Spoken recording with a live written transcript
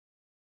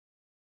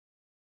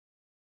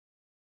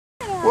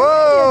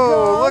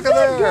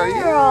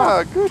there. girl.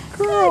 Yeah, good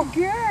girl. Good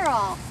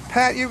girl.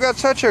 Pat, you got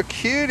such a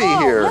cutie Oh,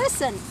 here.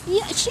 listen, you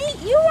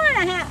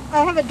want to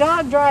have a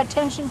dog draw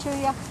attention to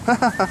you?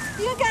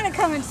 You got to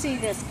come and see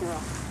this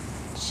girl.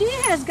 She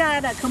has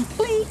got a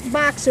complete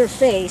boxer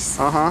face.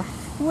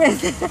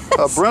 With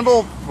a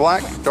brindle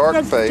black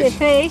dark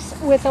face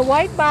with a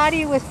white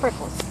body with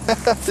prickles.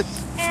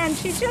 And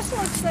she just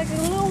looks like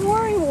a little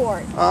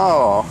worrywart.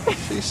 Oh,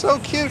 she's so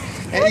cute.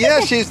 And yeah,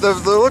 she's the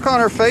look on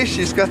her face,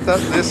 she's got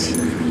this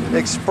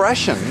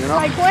expression, you know.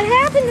 Like, what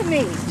happened to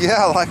me?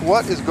 Yeah, like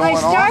what is going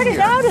on here? I started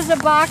out as a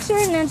boxer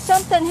and then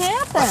something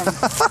happened.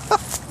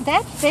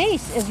 That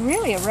face is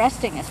really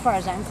arresting as far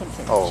as I'm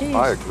concerned. Oh,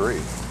 I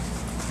agree.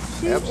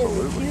 She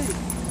Absolutely. Is a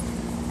cutie.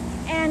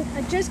 And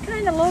just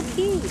kind of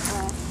low-key,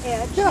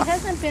 Ed. She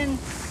hasn't been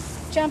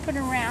jumping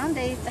around.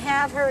 They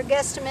have her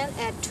guesstimate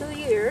at 2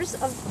 years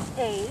of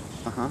age.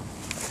 And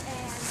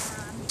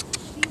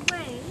she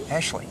weighs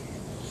Ashley.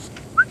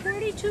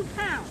 32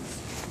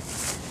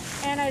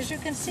 pounds. And as you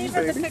can see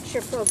from the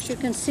picture, folks, you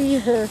can see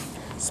her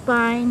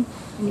spine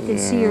and you can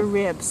see her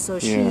ribs. So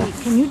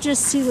can you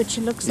just see what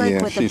she looks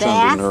like with a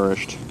bath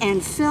undernourished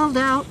and filled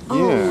out?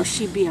 Oh,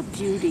 she'd be a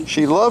beauty.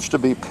 She loves to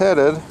be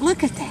petted.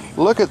 Look at that.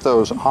 Look at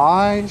those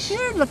eyes.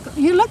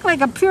 You look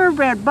like a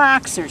purebred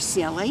boxer,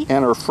 silly.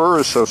 And her fur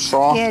is so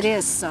soft. It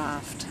is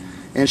soft.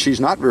 And she's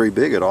not very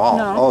big at all.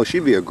 No. Oh,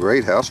 she'd be a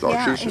great house dog.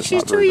 Yeah, She's,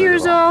 she's 2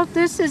 years old.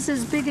 This is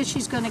as big as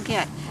she's going to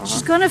get.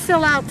 She's going to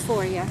fill out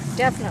for you,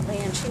 definitely,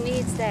 and she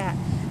needs that.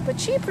 But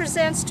she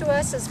presents to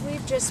us, as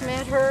we've just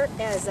met her,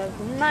 as a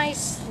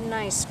nice,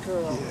 nice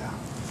girl. Yeah.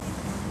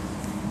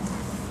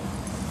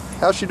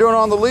 How's she doing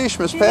on the leash,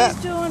 Miss Pat?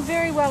 She's doing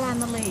very well on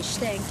the leash,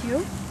 thank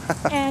you.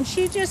 And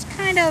she just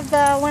kind of,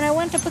 when I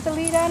went to put the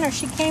lead on her,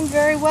 she came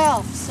very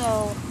well.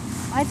 So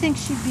I think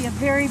she'd be a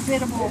very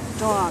biddable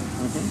dog.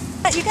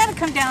 But you got to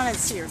come down and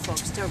see her,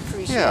 folks, to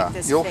appreciate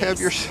this you'll face. have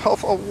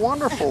yourself a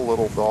wonderful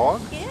little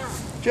dog. Yeah.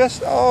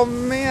 Just, oh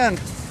man.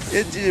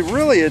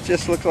 It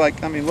just looks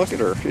like, I mean, look at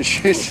her.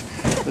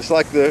 It's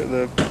like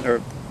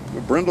her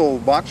brindle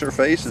boxer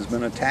face has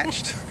been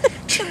attached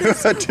to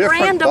a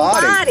different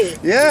body.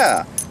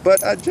 Yeah,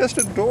 but just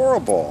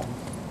adorable.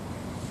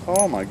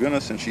 Oh my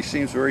goodness, and she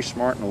seems very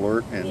smart and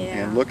alert,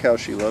 and look how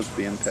she loves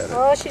being petted.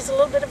 Oh, she's a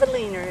little bit of a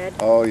leaner, Ed.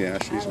 Oh yeah,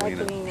 she's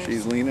leaning. Leaners.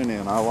 She's leaning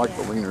in. I like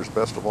the leaners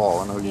best of all.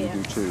 I know you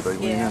do too. They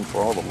lean in for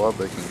all the love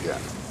they can get.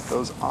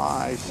 Those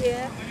eyes.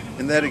 Yeah.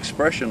 And that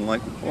expression,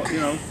 like, well, you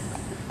know,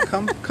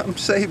 come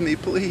save me,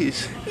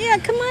 please. Yeah,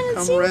 come on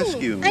and see me. Come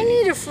rescue me. I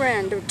need a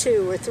friend or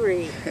 2 or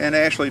 3. And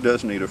Ashley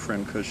does need a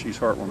friend because she's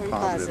heartworm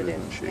positive,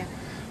 isn't she? Yeah.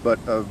 But,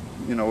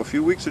 you know, a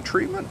few weeks of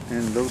treatment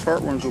and those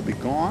heartworms will be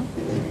gone.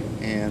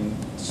 And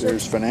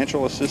there's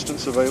financial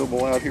assistance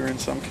available out here in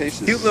some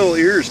cases. Cute little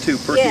ears too,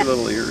 perky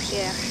little ears.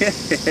 Yeah.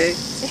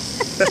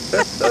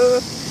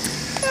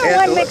 And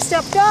one mixed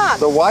up dog.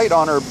 The white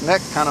on her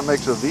neck kind of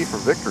makes a V for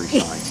victory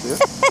sign, see it?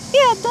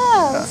 Yeah, it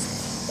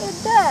does. Yeah. It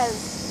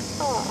does.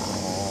 Oh.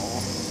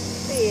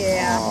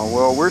 Yeah.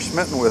 Well, we're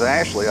smitten with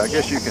Ashley. I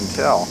guess you can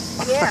tell.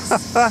 Yes.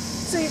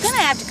 So you're going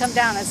to have to come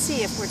down and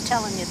see if we're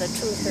telling you the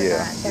truth or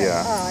not.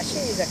 But, oh,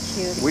 she's a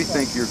cutie. We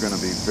think you're going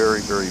to be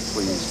very, very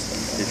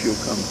pleased if you'll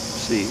come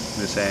see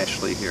Miss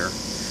Ashley here.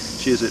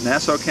 She is at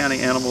Nassau County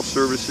Animal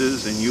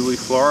Services in Yulee,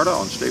 Florida,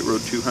 on State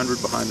Road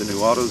 200 behind the new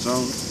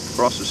AutoZone,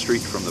 across the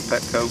street from the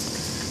Petco.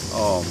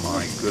 Oh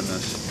my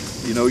goodness.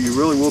 You know, you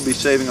really will be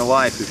saving a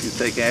life if you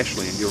take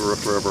Ashley and give her a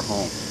forever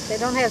home. They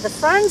don't have the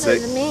funds or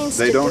the means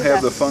to do that. They don't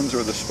have the funds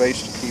or the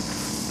space to keep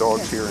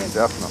dogs here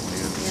indefinitely.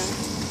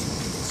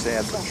 It's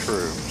sad but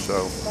true.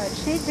 So. But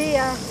she'd be,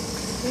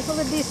 people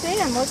would be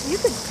saying, well, you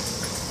could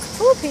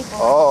fool people.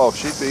 Oh,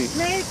 she'd be.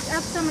 Make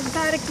up some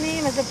exotic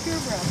name as a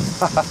purebred.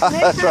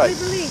 That's right.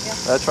 Believe you.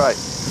 That's right.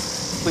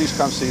 Please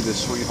come see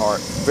this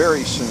sweetheart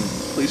very soon.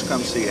 Please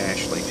come see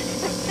Ashley.